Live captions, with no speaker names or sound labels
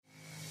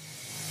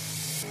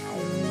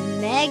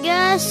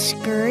Mega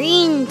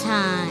Screen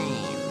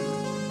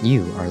Time.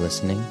 You are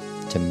listening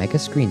to Mega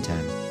Screen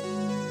Time.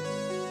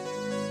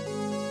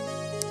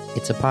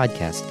 It's a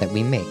podcast that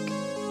we make,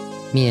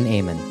 me and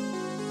Eamon.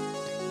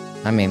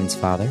 I'm Eamon's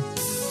father.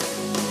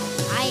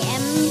 I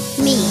am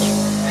me.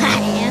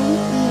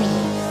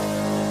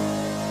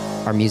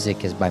 Our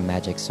music is by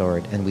Magic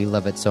Sword, and we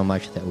love it so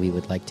much that we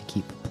would like to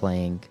keep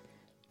playing.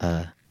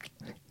 Can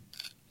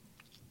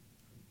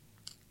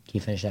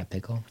you finish that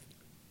pickle?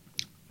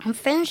 I'm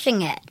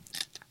finishing it.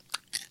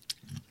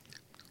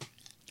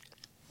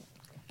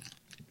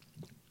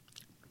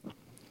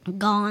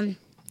 Gone.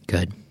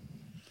 Good.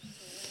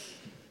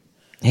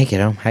 Hey,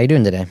 kiddo. How you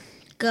doing today?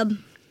 Good.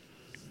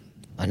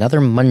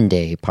 Another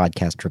Monday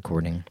podcast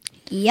recording.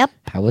 Yep.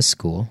 How was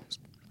school?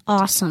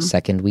 Awesome.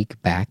 Second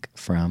week back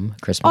from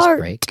Christmas Art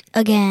break.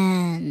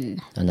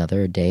 Again.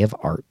 Another day of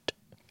art.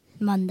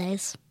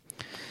 Mondays.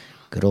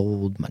 Good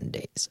old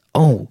Mondays.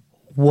 Oh,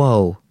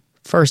 whoa.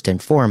 First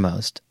and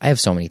foremost, I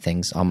have so many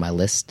things on my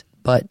list,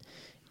 but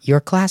your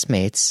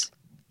classmates,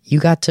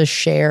 you got to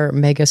share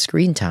Mega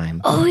Screen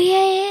Time. Oh,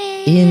 yeah.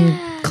 In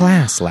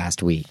class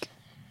last week.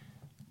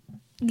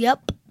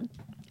 Yep.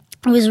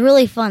 It was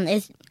really fun.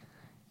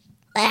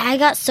 I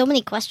got so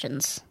many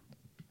questions,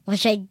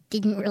 which I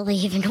didn't really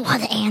even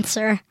want to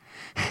answer.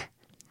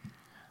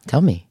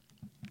 Tell me.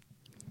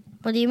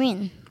 What do you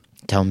mean?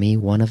 Tell me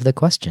one of the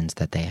questions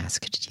that they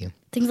asked you.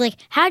 Things like,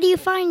 how do you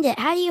find it?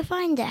 How do you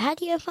find it? How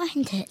do you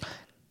find it?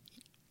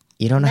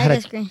 You don't know how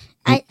to...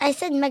 I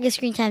said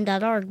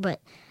megascreentime.org,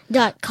 but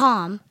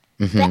 .com.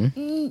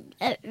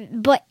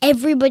 Mm-hmm. But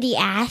everybody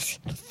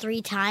asked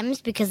 3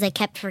 times because they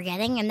kept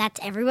forgetting, and that's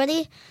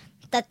everybody.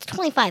 That's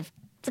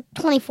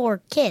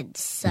 24 kids,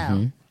 so.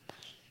 Mm-hmm.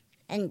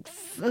 And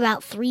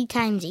about 3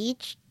 times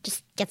each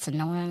just gets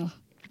annoying.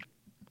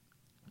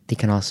 They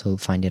can also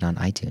find it on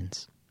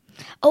iTunes.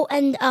 Oh,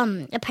 and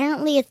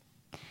apparently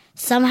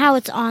somehow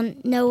it's on...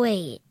 No,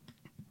 wait.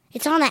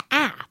 It's on an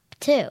app,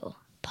 too.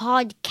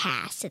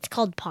 Podcast. It's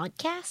called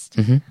Podcast.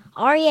 Mm-hmm.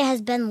 Arya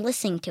has been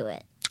listening to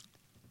it.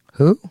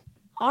 Who?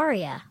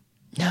 Arya.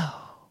 No.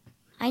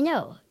 I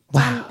know.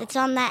 Wow. It's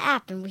on that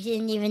app, and we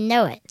didn't even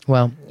know it.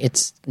 Well,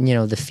 it's,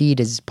 the feed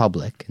is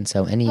public, and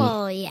so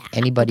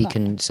anybody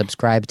can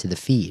subscribe to the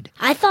feed.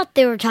 I thought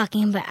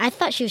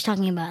she was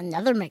talking about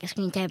another Mega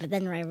Screen Time, but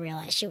then I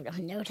realized she would have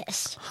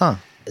noticed. Huh.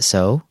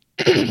 So,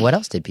 what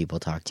else did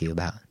people talk to you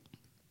about?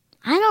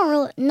 I don't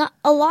really,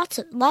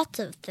 lots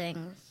of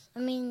things. I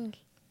mean,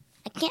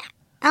 I can't,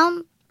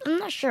 I'm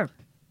not sure.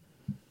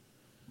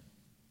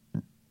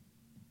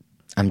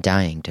 I'm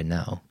dying to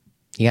know.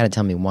 You got to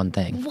tell me one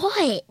thing.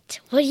 What?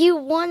 What do you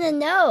want to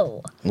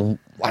know? Well,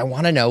 I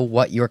want to know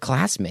what your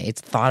classmates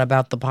thought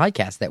about the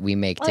podcast that we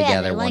make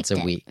together once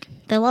a week.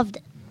 They loved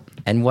it.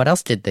 And what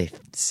else did they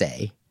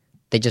say?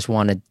 They just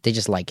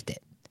liked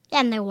it.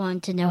 And they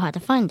wanted to know how to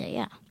find it,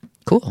 yeah.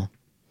 Cool.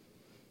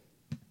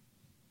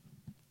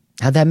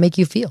 How'd that make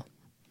you feel?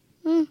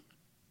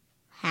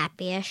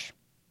 Happy-ish.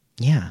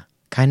 Yeah.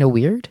 Kind of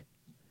weird?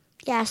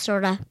 Yeah,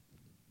 sort of.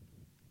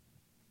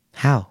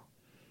 How?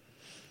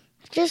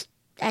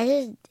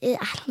 I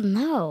don't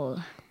know.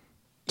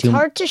 It's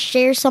hard to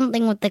share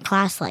something with the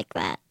class like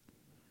that.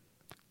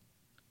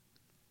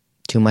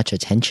 Too much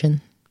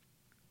attention?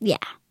 Yeah.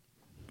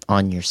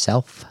 On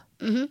yourself?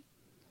 Mm-hmm.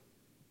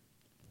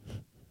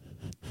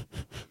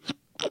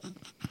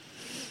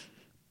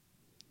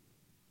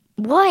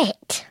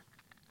 What?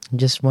 I'm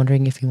just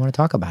wondering if you want to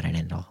talk about it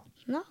at all.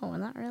 No,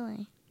 not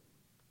really.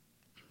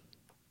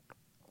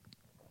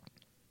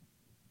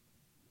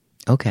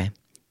 Okay.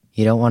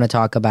 You don't want to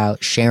talk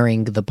about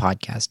sharing the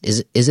podcast.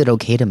 Is it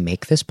okay to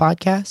make this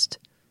podcast?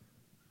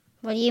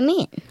 What do you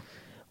mean?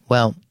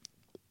 Well,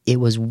 it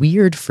was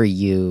weird for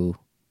you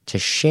to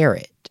share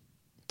it,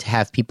 to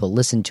have people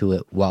listen to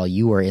it while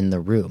you were in the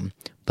room.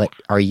 But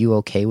are you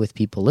okay with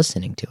people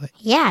listening to it?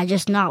 Yeah,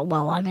 just not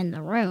while I'm in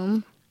the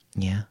room.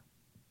 Yeah.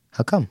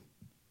 How come?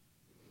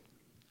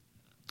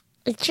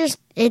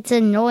 It's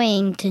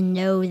annoying to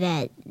know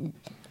that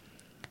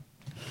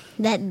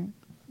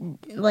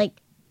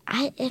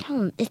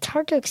it's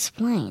hard to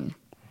explain.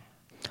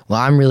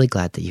 Well, I'm really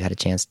glad that you had a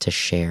chance to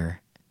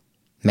share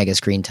Mega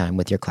Screen Time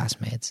with your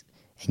classmates.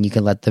 And you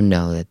can let them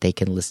know that they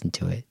can listen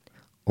to it.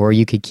 Or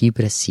you could keep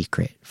it a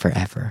secret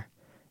forever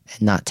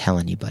and not tell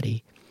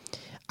anybody.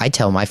 I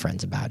tell my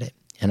friends about it,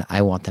 and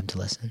I want them to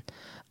listen.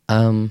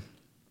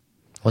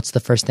 What's the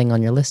first thing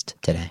on your list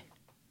today?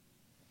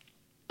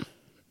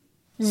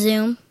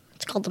 Zoom.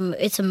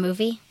 It's a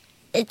movie.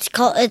 It's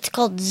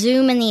called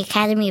Zoom and the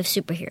Academy of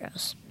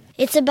Superheroes.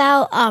 It's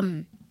about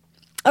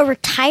a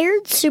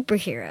retired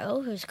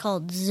superhero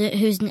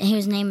whose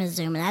name is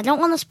Zoom, and I don't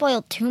want to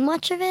spoil too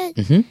much of it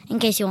in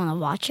case you want to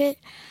watch it.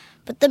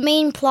 But the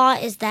main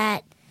plot is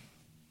that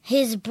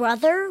his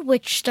brother,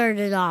 which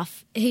started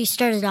off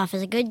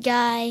as a good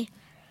guy,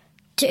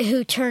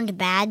 who turned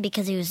bad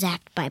because he was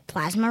zapped by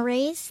plasma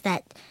rays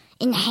that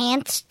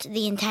enhanced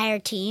the entire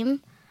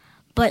team,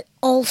 but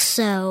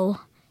also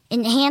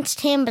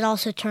enhanced him, but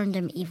also turned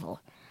him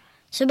evil.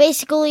 So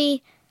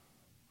basically,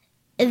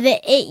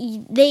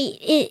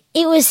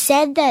 it was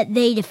said that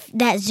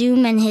that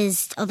Zoom and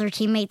his other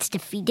teammates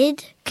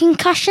defeated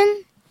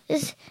Concussion,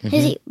 is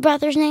his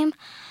brother's name.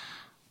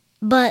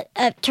 But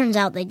it turns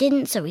out they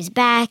didn't, so he's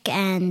back,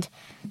 and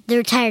the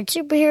retired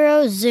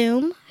superhero,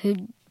 Zoom,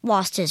 who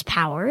lost his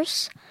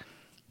powers,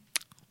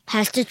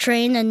 has to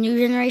train a new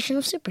generation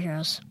of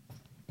superheroes.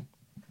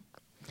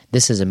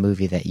 This is a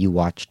movie that you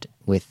watched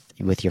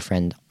with your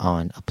friend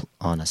on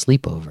a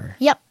sleepover.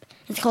 Yep.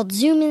 It's called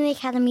Zoom in the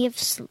Academy of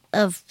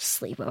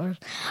Sleepovers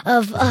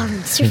of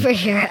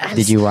Superheroes.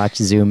 Did you watch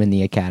Zoom in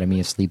the Academy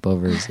of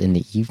Sleepovers in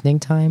the evening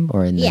time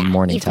or in the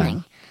morning evening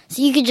time?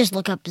 So you could just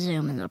look up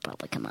Zoom and it'll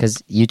probably come up.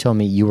 Because you told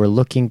me you were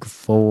looking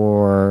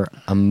for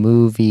a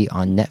movie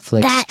on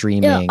Netflix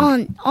streaming.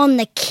 On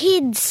the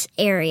kids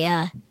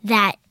area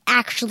that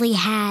actually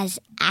has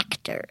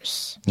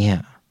actors.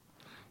 Yeah.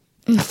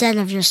 Instead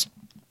of just,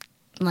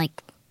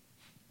 like,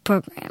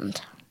 programming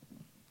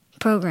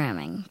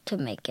to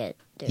make it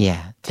do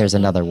Yeah, there's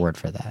another word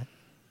for that.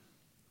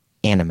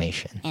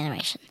 Animation.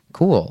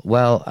 Cool.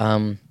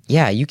 Well,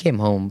 yeah, you came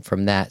home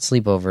from that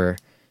sleepover,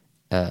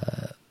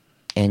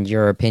 and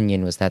your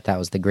opinion was that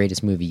was the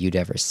greatest movie you'd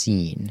ever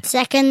seen.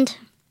 Second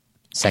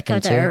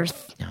to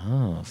Earth.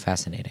 Oh,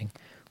 fascinating.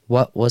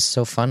 What was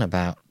so fun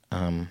about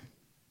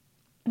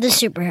the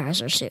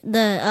superheroes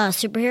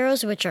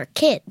superheroes, which are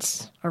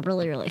kids, are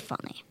really, really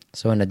funny.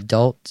 So an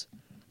adult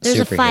There's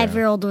superhero. a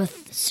 5-year-old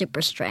with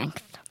super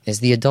strength. Is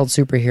the adult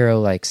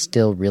superhero like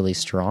still really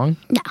strong?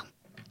 No.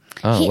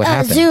 Oh, what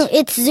happened?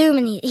 It's Zoom,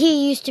 and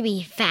he used to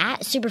be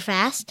super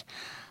fast,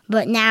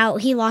 but now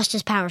he lost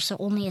his power, so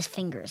only his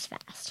finger is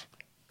fast.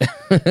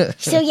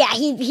 So yeah,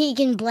 he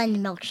can blend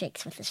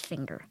milkshakes with his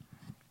finger,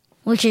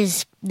 which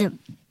is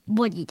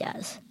what he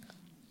does.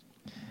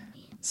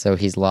 So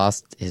he's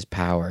lost his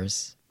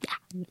powers.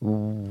 Yeah.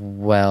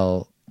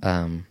 Well,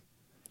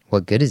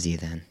 what good is he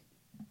then?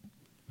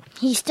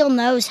 He still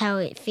knows how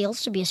it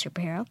feels to be a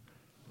superhero.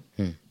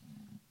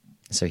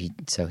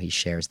 So he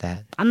shares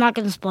that. I'm not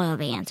going to spoil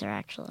the answer,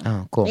 actually.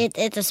 Oh, cool.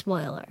 It's a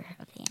spoiler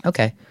of the answer.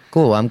 Okay,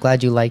 cool. I'm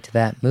glad you liked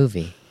that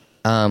movie.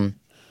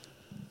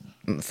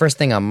 First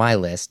thing on my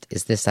list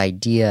is this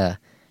idea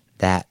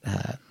that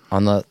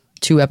on the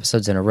 2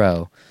 episodes in a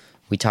row,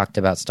 we talked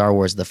about Star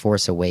Wars: The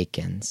Force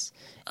Awakens,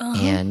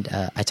 and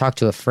I talked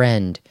to a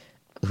friend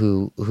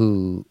who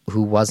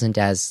wasn't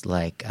as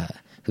like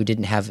who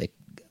didn't have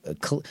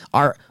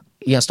Star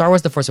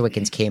Wars: The Force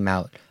Awakens came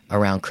out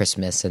around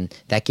Christmas, and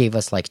that gave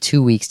us like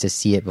 2 weeks to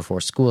see it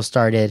before school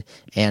started,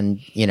 and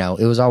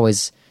it was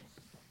always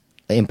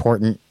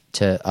important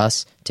to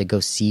us to go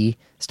see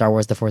Star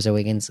Wars: The Force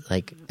Awakens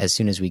like as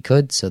soon as we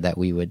could, so that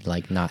we would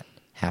like not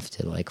have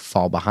to like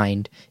fall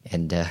behind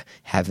and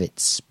have it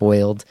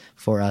spoiled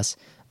for us.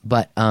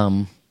 But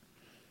I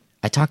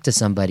talked to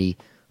somebody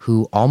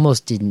who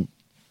almost didn't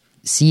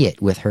see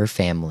it with her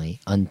family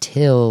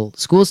until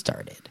school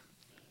started.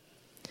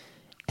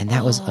 And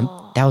that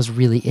was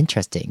really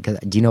interesting. 'Cause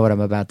do you know what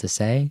I'm about to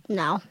say?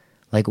 No.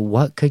 Like,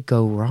 what could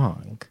go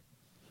wrong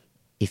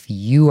if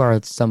you are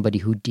somebody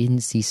who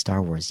didn't see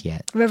Star Wars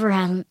yet? River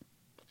hasn't.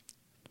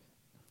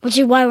 Which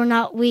is why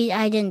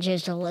I didn't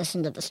choose to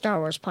listen to the Star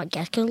Wars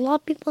podcast, because a lot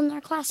of people in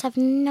our class have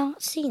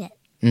not seen it.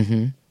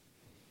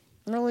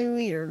 Mm-hmm. Really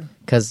weird.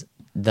 Because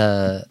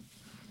the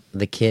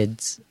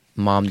kid's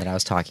mom that I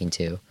was talking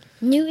to,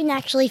 Newton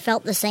actually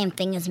felt the same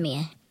thing as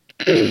me.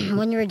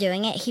 When you were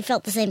doing it, he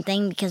felt the same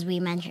thing because we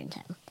mentioned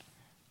him.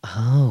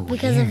 Oh,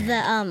 because weird. of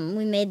the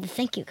we made the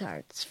thank you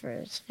cards for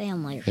his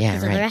family because Yeah,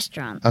 of right. the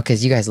restaurant. Oh,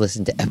 because you guys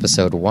listened to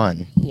episode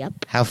 1.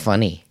 Yep. How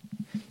funny.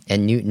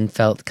 And Newton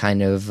felt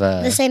kind of...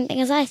 the same thing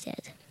as I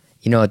did.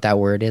 You know what that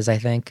word is, I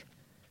think?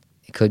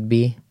 It could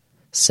be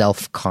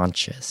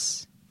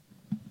self-conscious.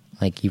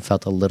 Like, you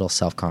felt a little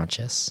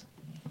self-conscious.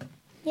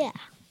 Yeah.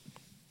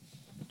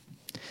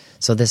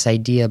 So this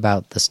idea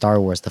about the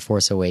Star Wars, The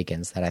Force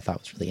Awakens, that I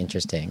thought was really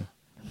interesting,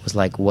 was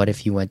like, what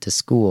if you went to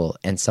school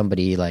and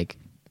somebody, like,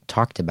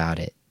 talked about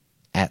it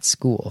at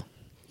school?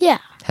 Yeah.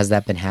 Has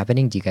that been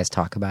happening? Do you guys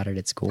talk about it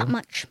at school? Not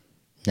much.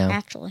 No?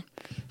 Actually.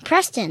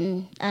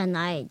 Preston and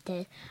I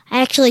did.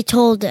 I actually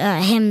told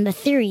him the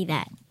theory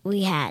that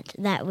we had,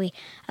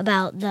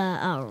 about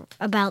the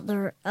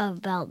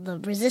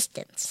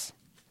resistance.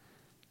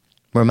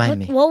 Remind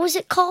me. What was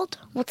it called?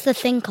 What's the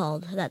thing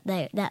called that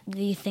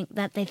they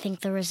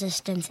think the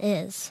resistance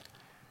is?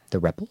 The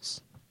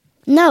rebels?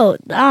 No,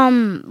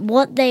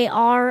 what they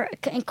are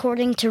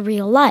according to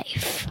real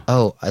life.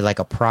 Oh, like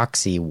a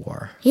proxy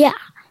war. Yeah.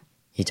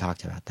 You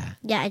talked about that.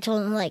 Yeah, I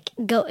told him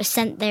go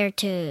sent there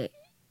to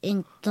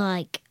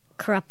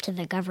corrupt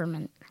the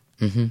government.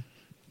 Mm-hmm.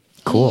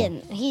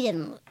 Cool. He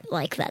didn't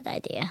like that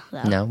idea,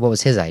 though. No? What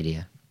was his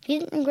idea? He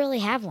didn't really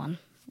have one.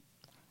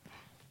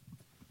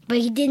 But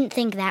he didn't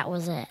think that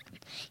was it.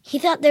 He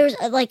thought there was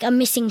a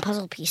missing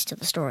puzzle piece to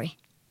the story,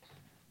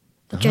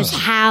 which was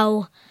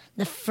how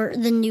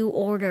the New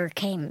Order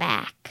came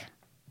back.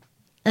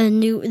 The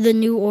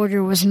New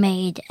Order was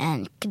made,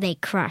 and they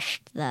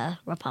crushed the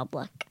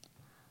Republic.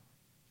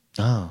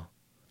 Oh,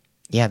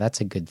 yeah,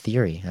 that's a good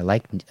theory. I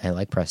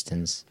like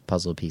Preston's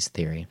puzzle piece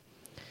theory.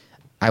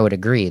 I would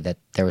agree that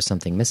there was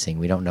something missing.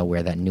 We don't know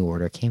where that new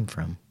order came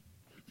from.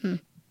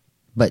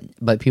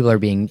 But people are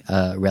being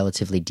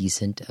relatively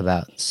decent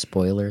about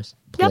spoilers.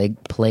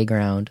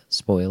 Playground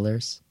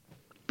spoilers.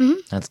 Mm-hmm.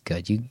 That's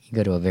good. You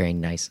go to a very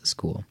nice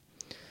school.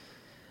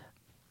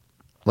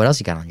 What else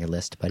you got on your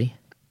list, buddy?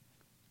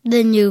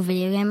 The new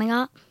video game I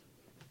got.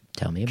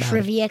 Tell me about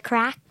Trivia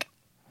Crack.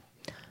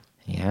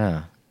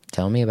 Yeah.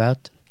 Tell me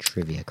about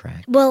Trivia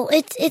Crack. Well,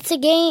 it's a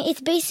game.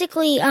 It's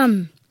basically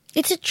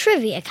it's a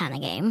trivia kind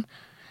of game.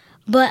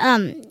 But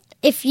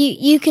if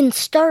you can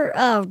start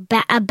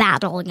a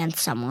battle against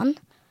someone.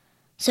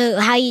 So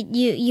how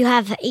you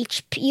have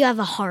HP, you have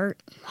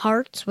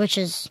hearts, which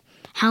is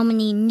how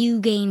many new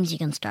games you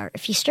can start.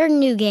 If you start a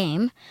new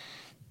game,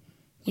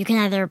 you can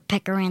either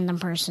pick a random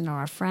person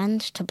or a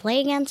friend to play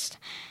against,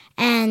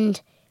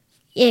 and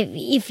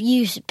if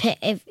you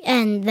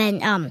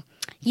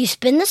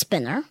spin the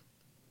spinner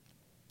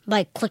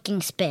by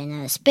clicking spin,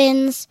 and it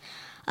spins.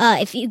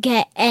 If you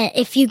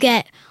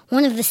get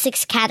one of the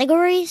 6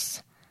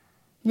 categories,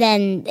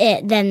 then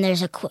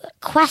there's a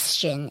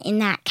question in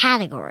that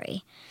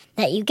category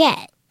that you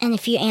get, and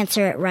if you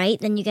answer it right,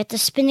 then you get to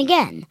spin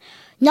again.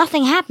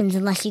 Nothing happens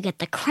unless you get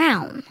the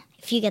crown.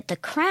 If you get the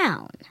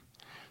crown,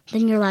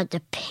 then you're allowed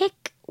to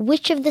pick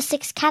which of the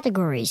 6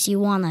 categories you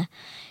wanna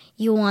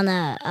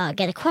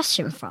get a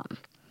question from.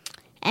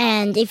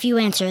 And if you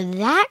answer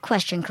that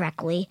question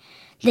correctly,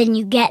 then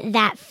you get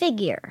that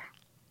figure.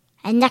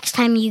 And next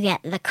time you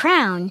get the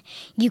crown,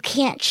 you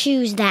can't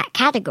choose that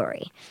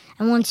category.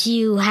 And once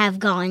you have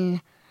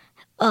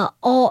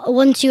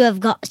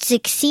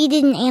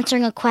succeeded in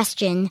answering a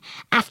question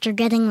after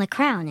getting the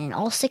crown in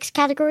all 6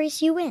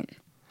 categories, you win.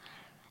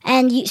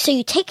 And so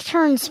you take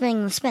turns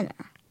spinning the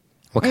spinner.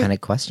 What kind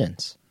of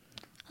questions?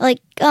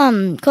 Like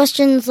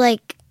questions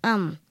like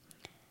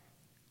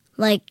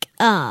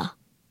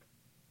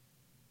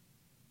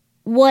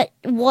what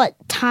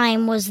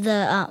time was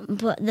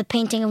the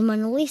painting of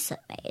Mona Lisa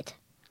made?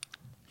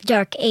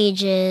 Dark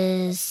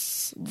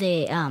Ages,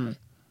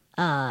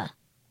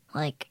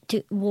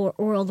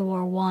 World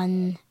War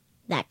One,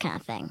 that kind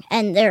of thing.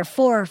 And there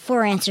are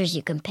four answers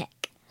you can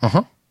pick.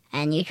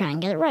 And you try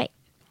and get it right.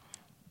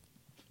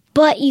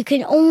 But you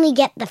can only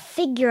get the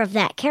figure of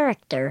that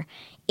character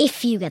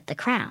if you get the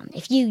crown.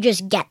 If you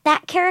just get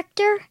that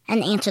character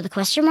and answer the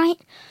question right,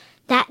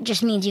 that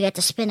just means you get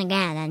to spin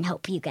again and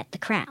hope you get the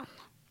crown.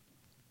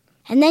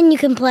 And then you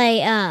can play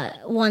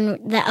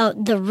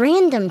the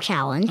random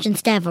challenge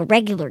instead of a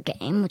regular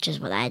game, which is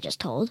what I just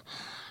told.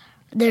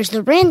 There's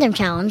the random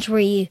challenge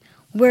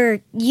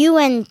where you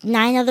and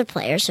 9 other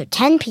players, so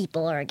 10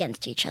 people, are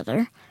against each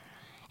other,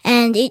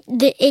 and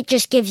it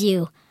just gives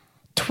you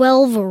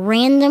 12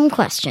 random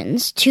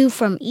questions, 2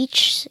 from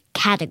each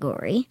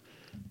category.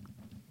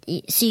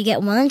 So you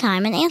get one at a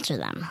time and answer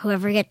them.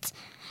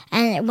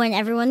 And when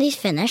everyone is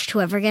finished,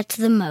 whoever gets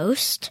the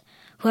most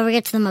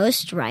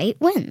right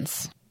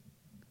wins.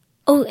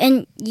 Oh,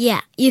 and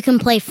yeah, you can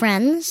play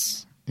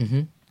friends.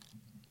 Mm-hmm.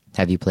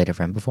 Have you played a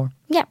friend before?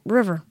 Yeah,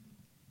 River.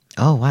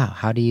 Oh, wow.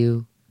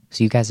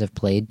 So you guys have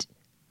played?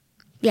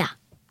 Yeah,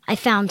 I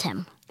found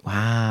him.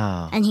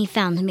 Wow. And he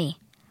found me.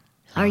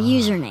 Our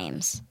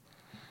usernames.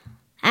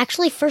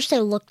 Actually, first I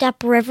looked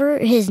up River,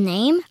 his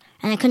name,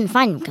 and I couldn't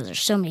find him because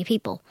there's so many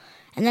people.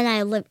 And then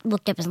I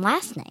looked up his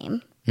last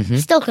name. Mm-hmm.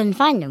 Still couldn't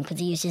find him because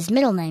he used his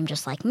middle name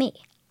just like me.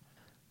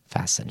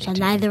 Fascinating. So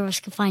neither of us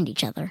could find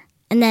each other.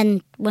 And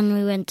then when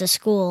we went to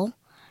school,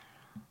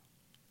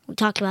 we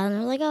talked about it and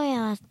we were like, oh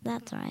yeah,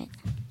 that's right.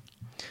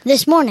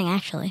 This morning,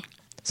 actually.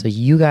 So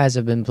you guys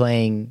have been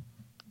playing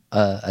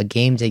a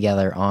game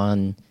together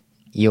on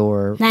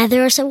your...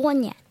 Neither of us have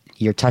won yet.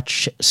 Your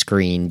touch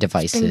screen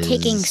devices. It's been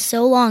taking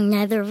so long,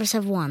 neither of us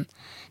have won.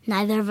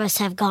 Neither of us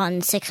have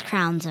gotten 6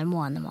 crowns and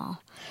won them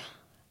all.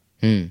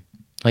 Well,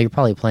 you're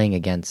probably playing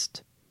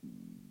against...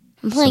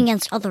 I'm playing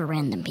against other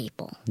random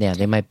people. Yeah,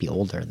 they might be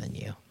older than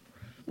you.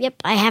 Yep,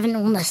 I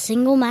haven't won a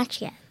single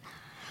match yet.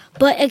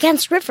 But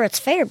against River, it's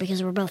fair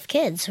because we're both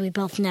kids, so we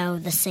both know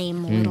the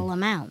same little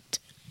amount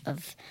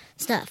of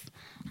stuff.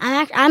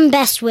 I'm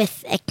best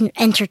with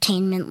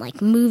entertainment,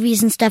 like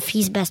movies and stuff.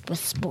 He's best with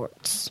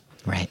sports.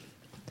 Right.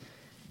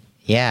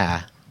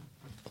 Yeah.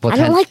 I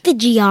don't like the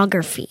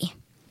geography.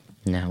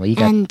 No, well,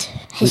 and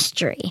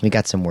history. We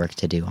got some work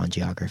to do on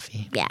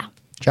geography. Yeah.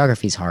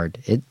 Geography's hard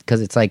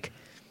because it's like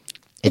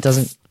it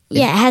doesn't.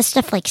 Yeah, it has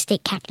stuff like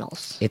state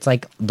capitals. It's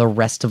like the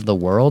rest of the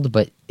world,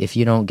 but if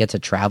you don't get to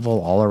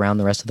travel all around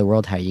the rest of the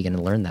world, how are you going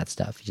to learn that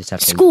stuff? You just have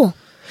to... School.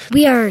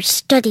 We are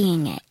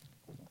studying it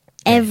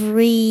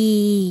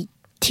every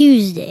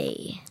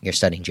Tuesday. You're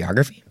studying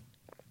geography?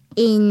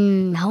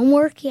 In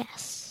homework,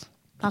 yes.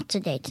 Not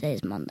today.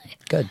 Today's Monday.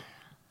 Good.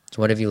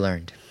 So what have you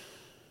learned?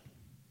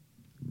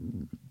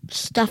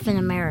 Stuff in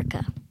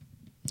America.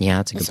 Yeah,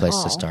 that's a good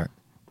place to start.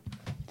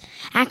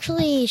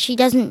 Actually,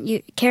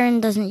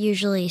 Karen doesn't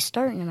usually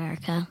start in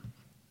America.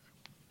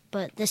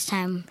 But this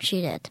time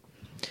she did.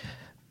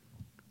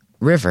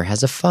 River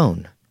has a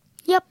phone.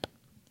 Yep.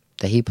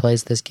 That he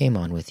plays this game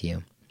on with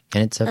you.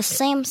 And it's a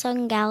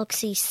Samsung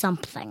Galaxy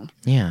something.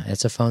 Yeah,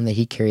 it's a phone that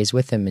he carries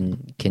with him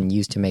and can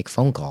use to make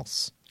phone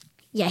calls.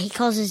 Yeah, he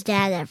calls his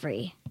dad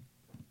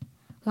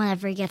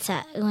whenever he gets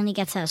out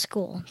of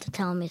school to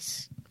tell him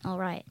it's all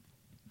right.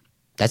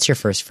 That's your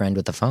first friend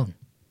with a phone.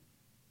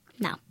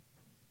 No.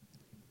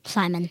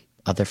 Simon.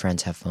 Other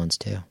friends have phones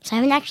too.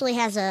 Simon actually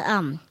has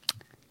a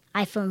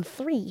iPhone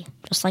 3,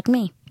 just like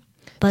me.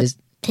 But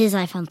his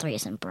iPhone 3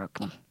 isn't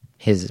broken.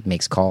 His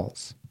makes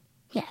calls.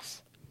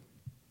 Yes.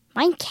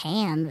 Mine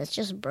can, but it's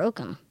just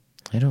broken.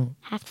 I don't...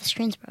 Half the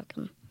screen's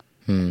broken.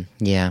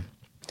 Yeah.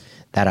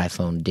 That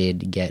iPhone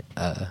did get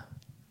a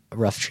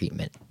rough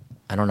treatment.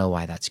 I don't know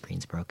why that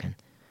screen's broken.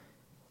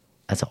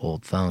 That's an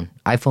old phone.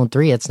 iPhone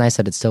 3, it's nice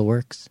that it still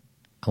works.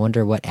 I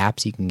wonder what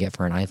apps you can get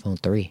for an iPhone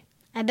 3.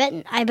 I bet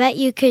an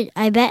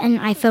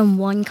iPhone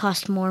 1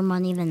 cost more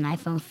money than an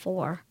iPhone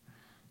 4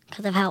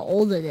 because of how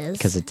old it is.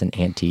 Because it's an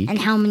antique. And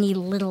how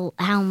little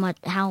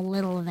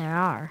there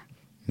are.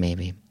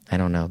 Maybe. I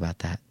don't know about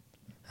that.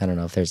 I don't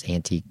know if there's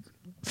antique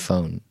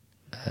phone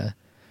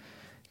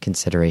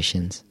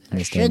considerations in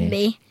this day and age. Should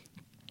be.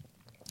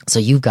 So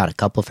you've got a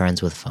couple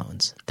friends with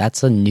phones.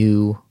 That's a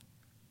new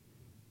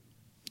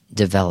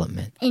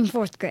development. In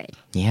 4th grade.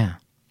 Yeah.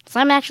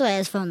 Simon actually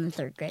has a phone in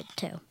 3rd grade,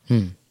 too.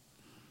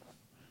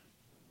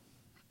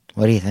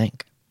 What do you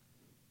think?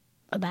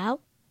 About?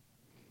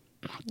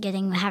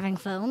 Having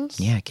phones?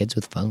 Yeah, kids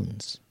with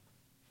phones.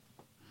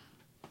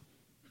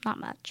 Not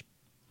much.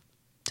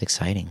 It's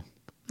exciting.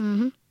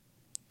 Mm-hmm.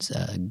 It's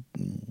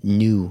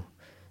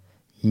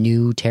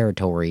new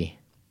territory.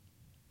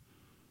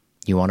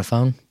 You want a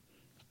phone?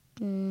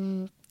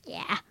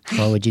 Yeah.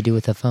 What would you do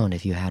with a phone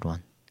if you had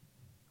one?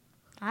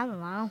 I don't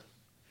know.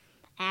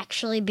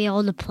 Actually be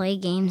able to play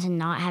games and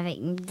not have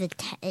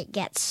it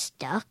get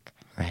stuck.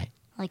 Right.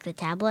 Like the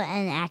tablet,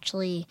 and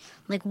actually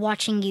like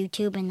watching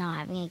YouTube and not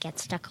having it get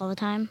stuck all the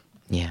time.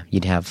 Yeah,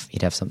 you'd have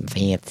something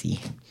fancy.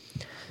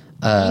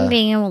 And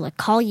being able to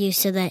call you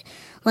so that,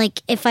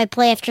 like, if I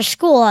play after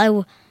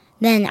school,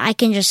 then I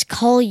can just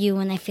call you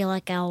when I feel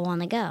like I'll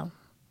want to go.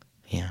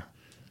 Yeah.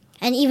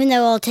 And even though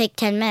it'll take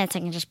 10 minutes, I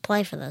can just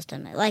play for those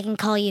 10 minutes. I can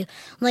call you,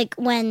 like,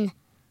 when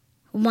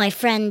my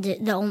friend,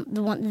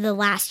 the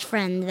last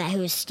friend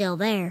who is still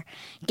there,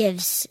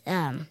 gives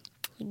them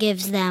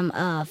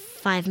a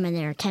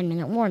 5-minute or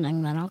 10-minute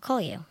warning, then I'll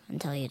call you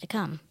and tell you to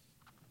come.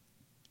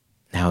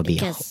 That would be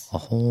a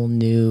whole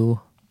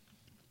new...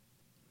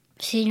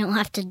 So you don't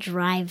have to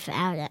drive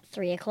out at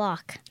 3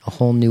 o'clock. A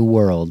whole new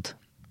world.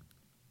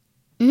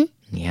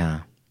 Mm-hmm. Yeah.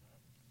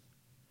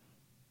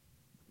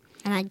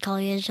 And I'd call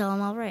you to tell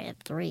them all right at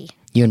 3.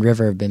 You and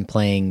River have been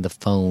playing the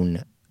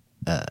phone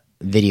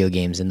video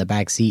games in the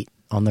back seat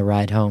on the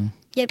ride home.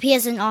 Yep, he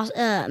has an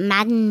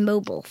Madden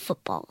Mobile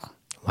Football.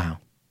 Wow.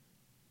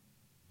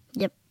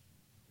 Yep.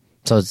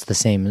 So it's the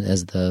same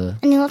as the...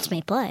 And he lets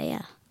me play,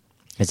 yeah.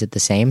 Is it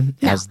the same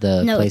as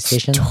the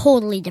PlayStation? No, it's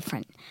totally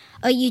different.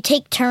 You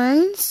take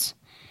turns.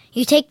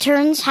 You take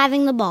turns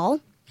having the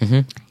ball.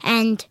 Mm-hmm.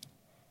 And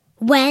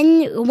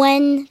when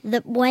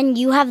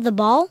you have the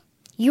ball,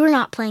 you're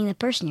not playing the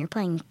person. You're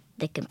playing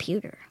the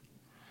computer.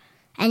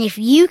 And if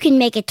you can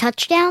make a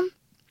touchdown,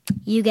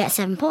 you get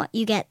 7 points.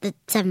 You get the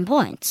 7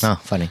 points. Oh,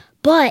 funny.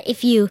 But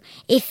if you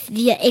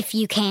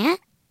can't,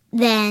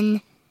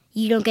 then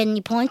you don't get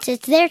any points.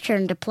 It's their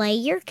turn to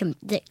play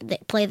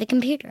play the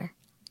computer.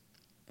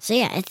 So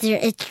yeah,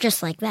 it's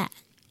just like that.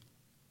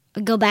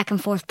 We go back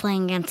and forth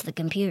playing against the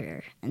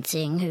computer and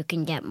seeing who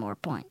can get more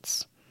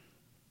points.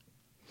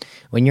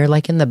 When you're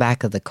like in the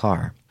back of the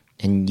car,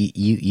 and you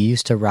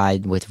used to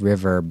ride with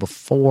River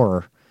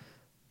before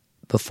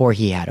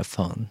he had a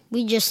phone.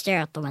 We just stare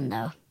out the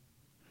window.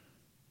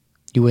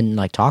 You wouldn't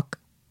like talk?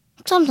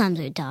 Sometimes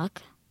we'd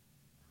talk.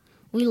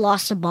 We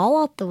lost a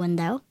ball out the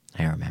window.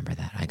 I remember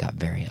that. I got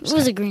very upset. It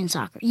was a green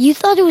soccer. You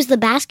thought it was the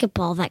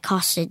basketball that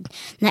cost like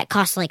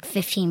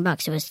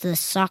 $15. It was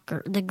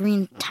the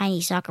green tiny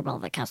soccer ball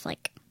that cost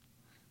like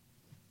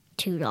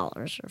 $2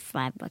 or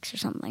 $5 or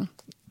something.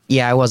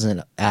 Yeah, I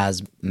wasn't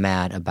as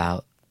mad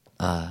about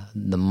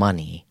the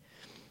money.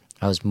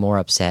 I was more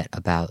upset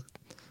about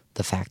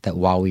the fact that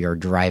while we were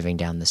driving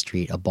down the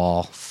street, a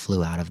ball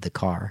flew out of the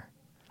car.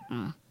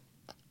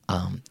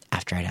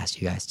 After I'd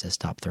asked you guys to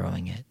stop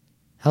throwing it.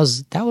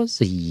 That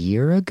was a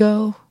year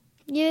ago?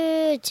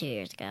 Yeah, 2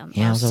 years ago.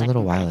 Yeah, it was a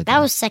little while ago. That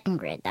was 2nd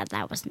grade.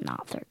 That was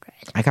not 3rd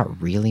grade. I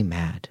got really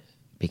mad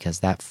because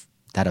that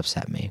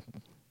upset me.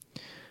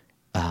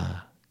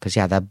 Because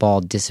that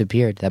ball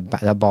disappeared.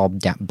 That ball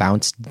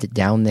bounced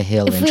down the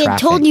hill in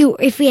traffic.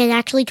 If we had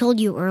actually told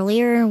you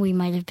earlier, we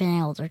might have been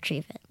able to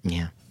retrieve it.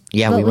 Yeah,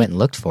 we went and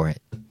looked for it.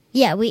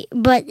 Yeah,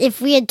 but if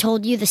we had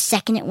told you the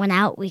second it went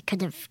out, we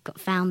could have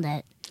found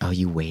it. Oh,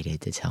 you waited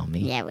to tell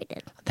me? Yeah, we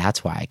did.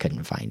 That's why I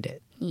couldn't find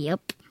it.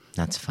 Yep.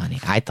 That's funny.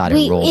 I thought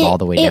it rolled all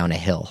the way down a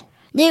hill.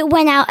 It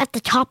went out at the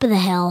top of the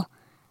hill,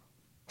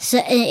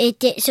 so it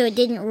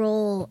didn't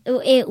roll.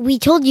 We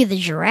told you the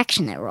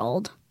direction it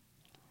rolled,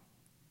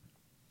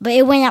 but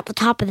it went out the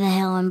top of the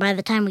hill, and by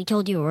the time we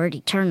told you, we were already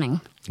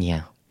turning.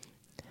 Yeah.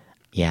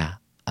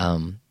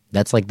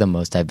 That's like the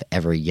most I've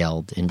ever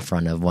yelled in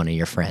front of one of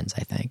your friends,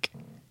 I think.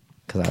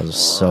 Because I was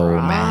so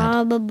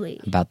mad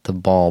about the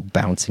ball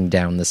bouncing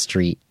down the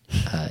street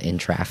in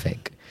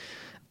traffic.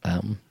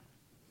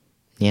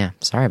 Yeah,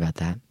 sorry about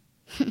that.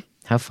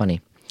 How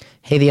funny.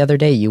 Hey, the other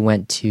day you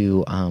went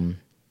to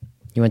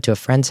a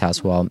friend's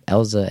house while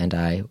Elsa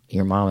and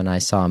your mom and I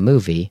saw a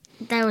movie.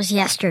 That was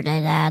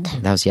yesterday, Dad.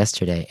 That was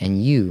yesterday.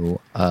 And you...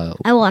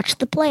 I watched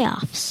the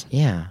playoffs.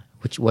 Yeah.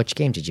 Which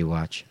game did you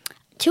watch?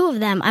 2 of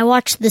them. I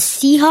watched the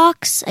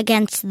Seahawks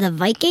against the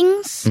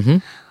Vikings. Mm-hmm.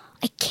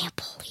 I can't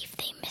believe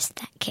they missed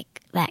that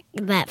kick,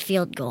 that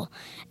field goal.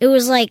 It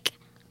was like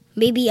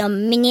maybe a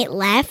minute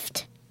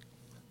left,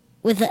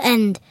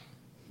 and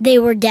they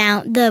were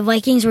down. The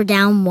Vikings were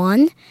down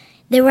 1.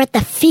 They were at the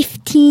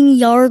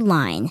 15-yard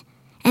line,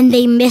 and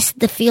they missed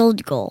the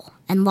field goal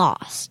and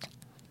lost.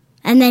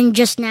 And then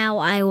just now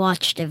I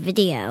watched a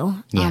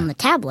video on the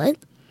tablet.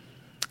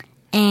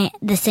 And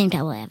the same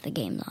tablet I have the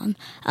games on,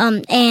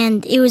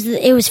 and it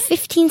was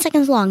 15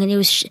 seconds long, and it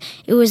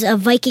was a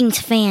Vikings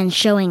fan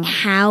showing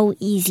how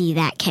easy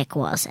that kick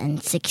was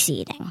and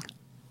succeeding,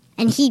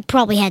 and he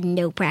probably had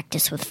no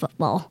practice with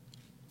football.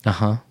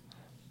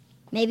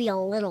 Maybe a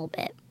little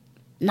bit,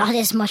 not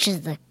as much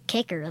as the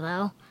kicker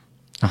though.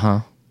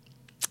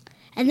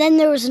 And then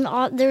there was an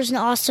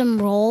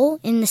awesome roll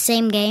in the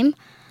same game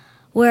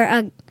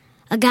where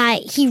a guy,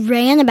 he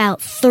ran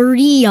about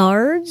 30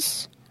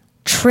 yards.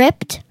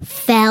 Tripped,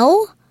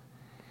 fell,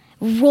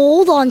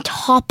 rolled on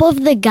top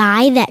of the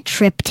guy that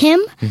tripped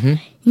him. Mm-hmm.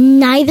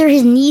 Neither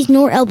his knees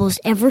nor elbows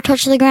ever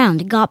touched the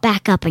ground. Got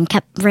back up and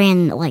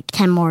ran like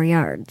 10 more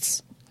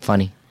yards.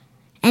 Funny.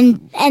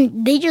 And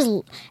they just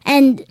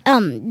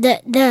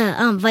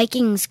the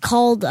Vikings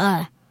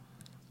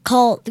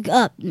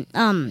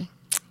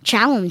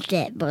challenged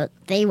it, but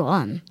they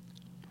won.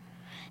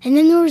 And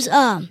then there was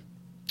a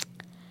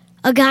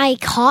guy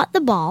caught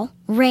the ball,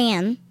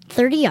 ran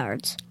 30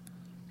 yards.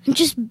 And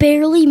just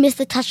barely missed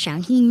the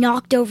touchdown. He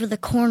knocked over the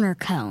corner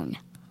cone.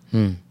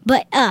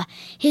 But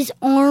his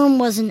arm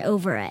wasn't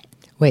over it.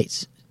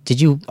 Wait, did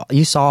you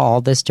saw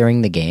all this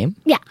during the game?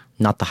 Yeah.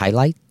 Not the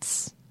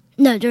highlights?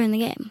 No, during the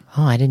game.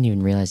 Oh, I didn't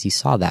even realize you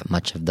saw that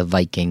much of the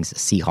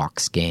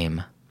Vikings-Seahawks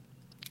game.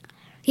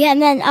 Yeah,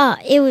 and then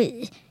it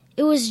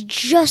was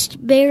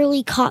just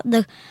barely caught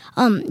the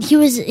he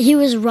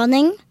was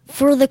running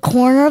for the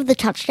corner of the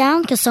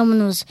touchdown because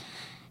someone was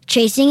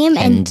chasing him.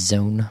 End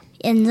zone.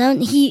 And then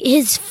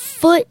his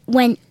foot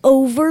went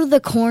over the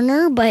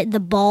corner, but the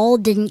ball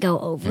didn't go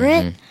over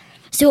it.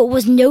 So it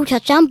was no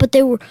touchdown, but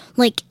they were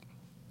like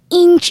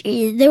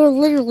they were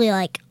literally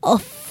like a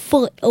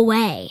foot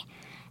away.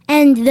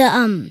 And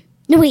no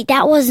wait,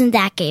 that wasn't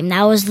that game.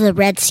 That was the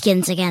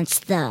Redskins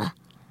against the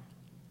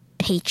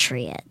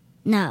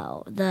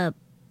the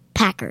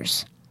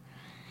Packers.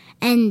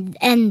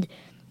 And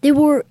they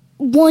were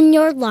 1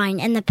 yard line,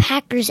 and the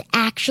Packers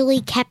actually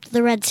kept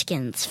the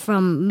Redskins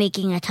from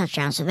making a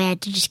touchdown, so they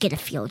had to just get a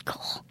field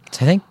goal.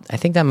 So I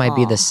think that might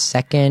be the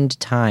second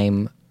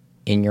time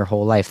in your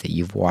whole life that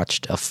you've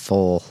watched a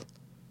full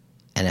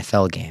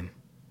NFL game.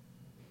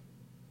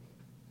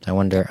 I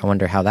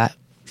wonder how that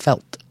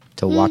felt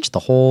to watch the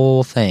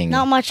whole thing.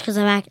 Not much, because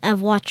I've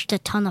watched a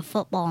ton of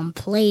football and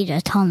played a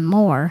ton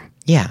more.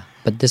 Yeah,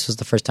 but this was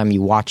the first time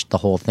you watched the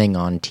whole thing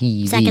on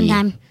TV. Second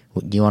time.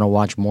 Do you want to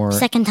watch more?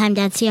 Second time,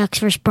 Dad. Seahawks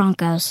versus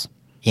Broncos.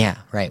 Yeah,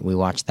 right. We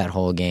watched that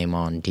whole game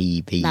on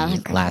TV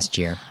last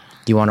year.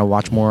 Do you want to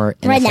watch more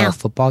NFL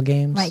football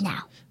games? Right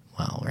now.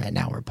 Well, right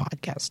now we're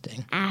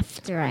podcasting.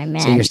 After I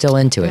met. So you're still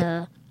into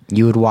it.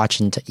 You would watch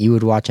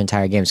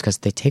entire games because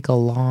they take a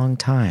long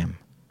time.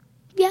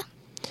 Yeah.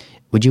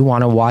 Would you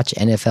want to watch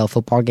NFL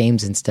football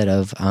games instead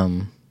of,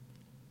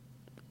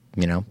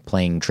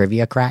 playing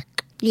Trivia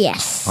Crack?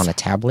 Yes. On a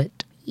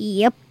tablet?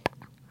 Yep.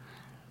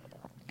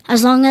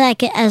 As long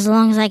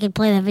as I could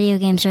play the video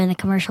games during the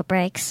commercial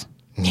breaks.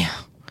 Yeah.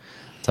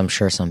 So I'm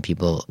sure some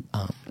people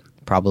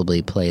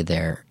probably play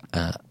their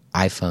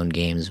iPhone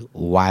games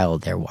while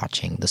they're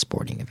watching the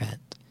sporting event.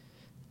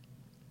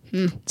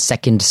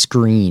 Second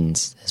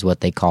screens is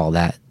what they call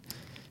that.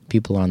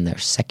 People on their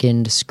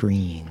second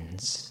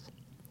screens.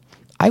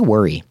 I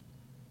worry.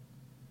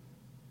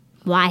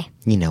 Why?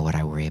 You know what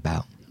I worry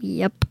about.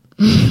 Yep.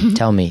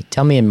 Tell me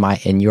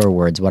in your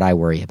words what I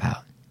worry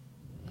about.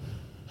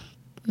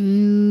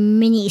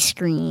 Mini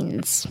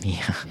screens.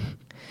 Yeah.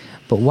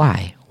 But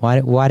why?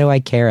 Why do I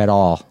care at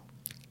all?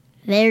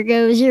 There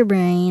goes your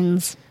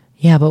brains.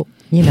 Yeah, but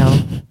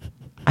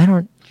I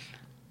don't.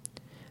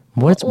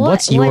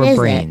 What's your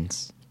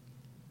brains?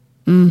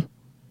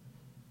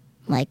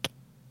 Like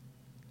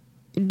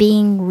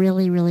being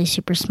really, really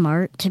super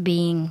smart to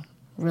being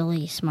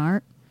really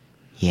smart.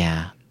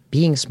 Yeah,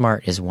 being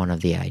smart is one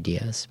of the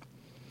ideas.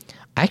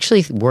 I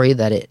actually worry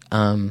that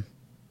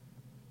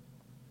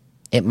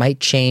it might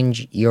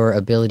change your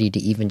ability to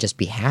even just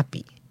be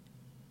happy.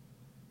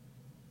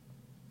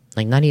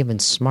 Like, not even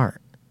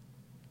smart.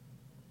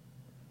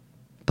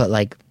 But,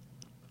 like,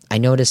 I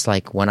notice,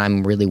 like, when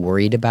I'm really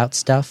worried about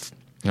stuff,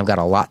 I've got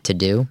a lot to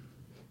do,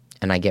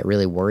 and I get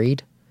really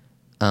worried,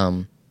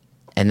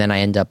 and then I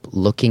end up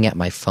looking at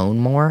my phone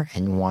more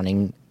and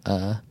wanting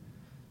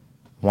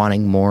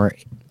more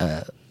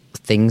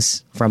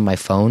things from my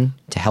phone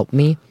to help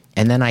me.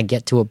 And then I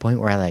get to a point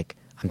where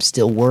I'm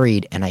still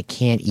worried and I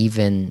can't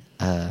even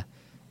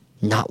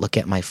not look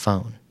at my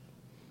phone.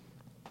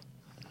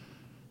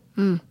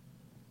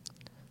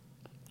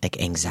 Like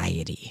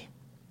anxiety.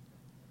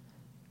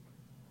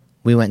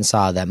 We went and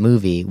saw that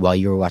movie while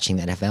you were watching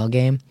the NFL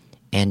game,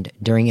 and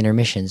during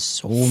intermission,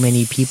 so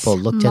many people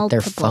looked at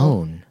their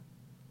phone.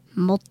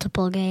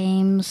 Multiple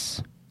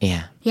games.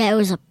 Yeah. Yeah, it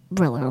was a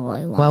really,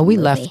 really long Well, we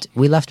movie.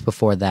 left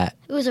before that.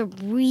 It was a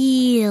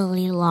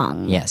really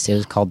long movie. Yes, it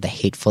was called The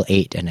Hateful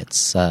Eight, and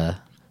it's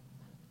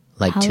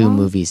like How two long?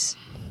 movies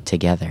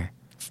together.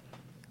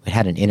 It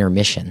had an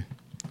intermission,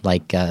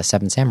 like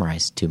Seven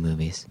Samurai's 2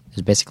 movies. It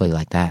was basically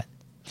like that.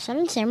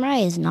 Seven Samurai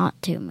is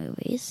not 2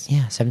 movies.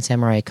 Yeah, Seven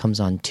Samurai comes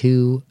on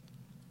 2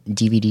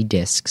 DVD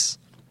discs,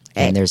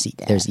 and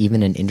there's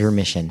even an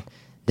intermission.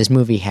 This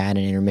movie had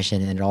an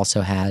intermission, and it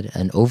also had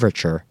an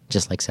overture,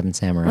 just like Seven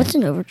Samurai. What's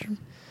an overture?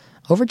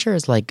 Overture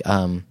is like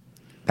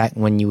back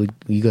when you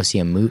go see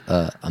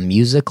a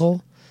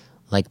musical,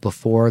 like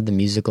before the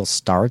musical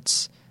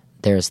starts,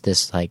 there's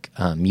this like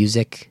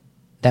music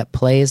that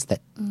plays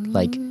that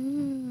like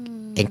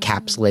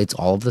encapsulates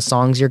all of the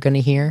songs you're going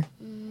to hear.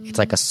 It's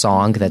like a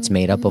song that's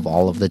made up of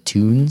all of the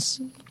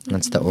tunes.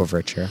 That's the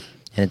overture.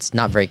 And it's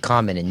not very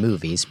common in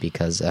movies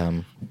because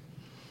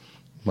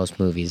most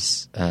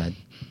movies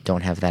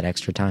don't have that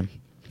extra time.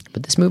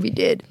 But this movie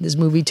did. This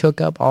movie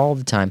took up all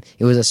the time.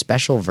 It was a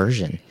special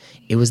version.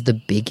 It was the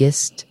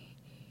biggest.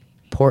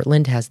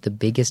 Portland has the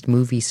biggest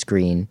movie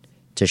screen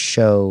to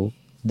show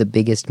the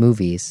biggest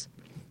movies.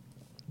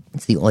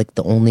 It's the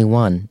only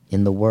one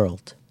in the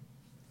world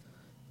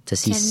to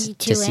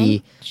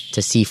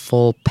see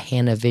full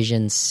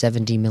Panavision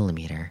 70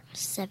 millimeter.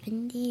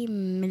 70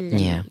 millimeter.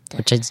 Yeah,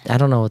 which I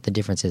don't know what the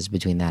difference is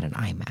between that and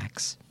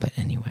IMAX. But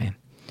anyway,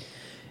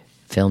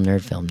 film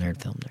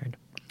nerd.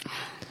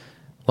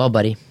 Well,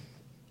 buddy,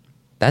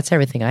 that's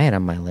everything I had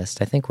on my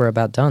list. I think we're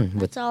about done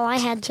with That's all I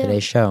had too.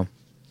 today's show.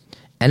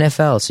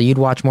 NFL, so you'd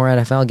watch more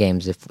NFL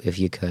games if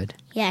you could.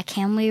 Yeah,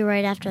 can we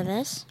right after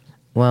this?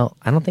 Well,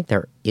 I don't think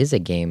there is a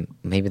game.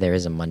 Maybe there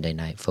is a Monday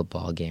Night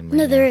Football game right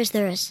No, now. there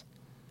is.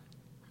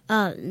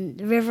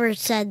 River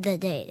said the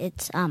date.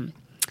 It's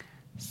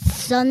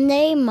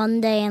Sunday,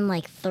 Monday, and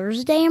like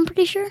Thursday, I'm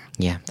pretty sure.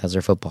 Yeah, those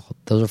are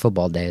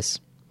football days.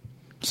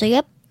 So,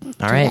 yep.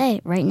 All right.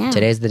 Today, right now.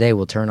 Today's the day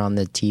we'll turn on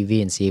the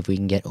TV and see if we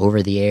can get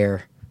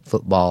over-the-air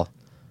football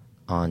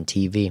on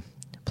TV.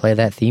 Play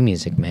that theme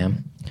music,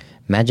 man.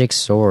 Magic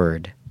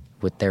Sword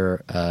with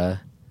their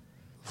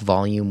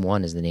Volume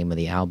 1 is the name of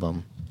the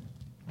album.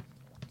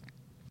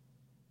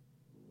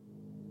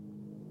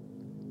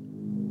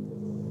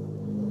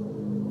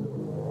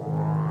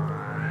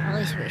 At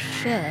least we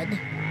should.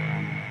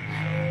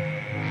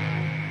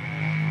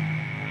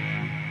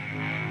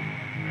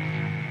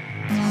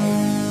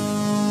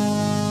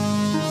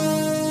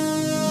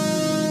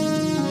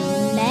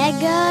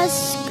 Mega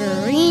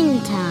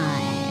Screen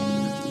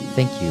Time.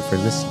 Thank you for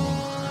listening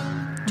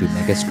to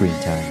Mega Screen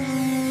Time.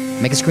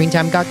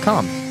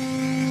 MegaScreenTime.com.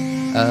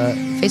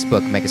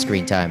 Facebook Mega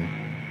Screen Time.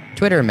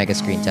 Twitter Mega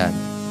Screen Time.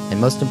 And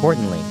most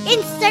importantly,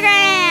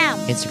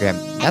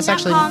 Instagram. That's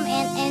actually...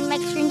 and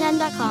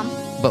megascreentime.com.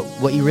 But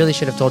what you really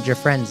should have told your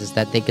friends is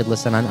that they could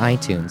listen on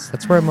iTunes.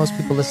 That's where most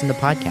people listen to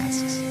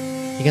podcasts.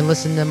 You can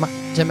listen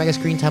to Mega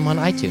Screen Time on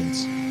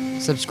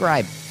iTunes.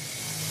 Subscribe.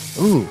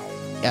 Ooh.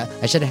 Yeah,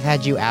 I should have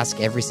had you ask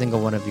every single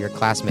one of your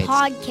classmates.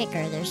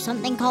 Podkicker. There's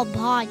something called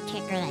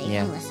Podkicker that you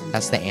can listen to.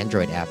 That's the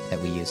Android app that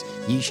we use.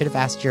 You should have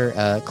asked your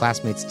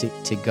classmates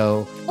to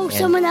go. Oh,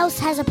 someone else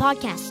has a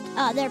podcast.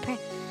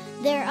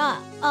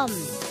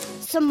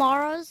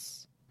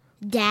 Samara's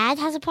dad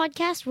has a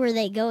podcast where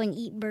they go and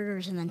eat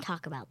burgers and then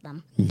talk about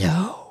them.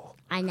 No.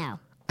 I know.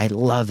 I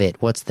love it.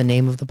 What's the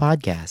name of the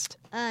podcast?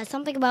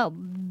 Something about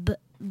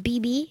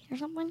BB or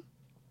something.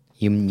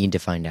 You need to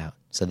find out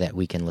so that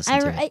we can listen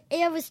to it.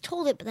 I was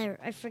told it, but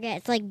I forget.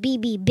 It's like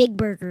BB, Big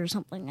Burger or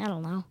something. I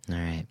don't know. All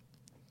right.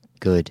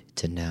 Good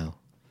to know.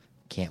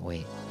 Can't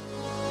wait.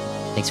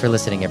 Thanks for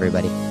listening,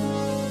 everybody.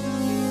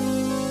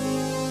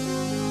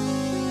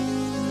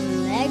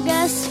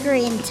 Mega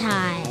Screen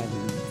Time.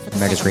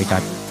 Mega Screen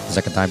Time.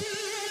 Second time.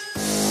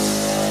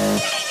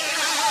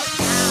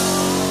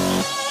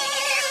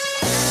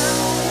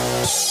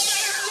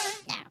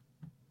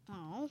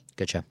 Oh.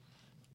 Good show.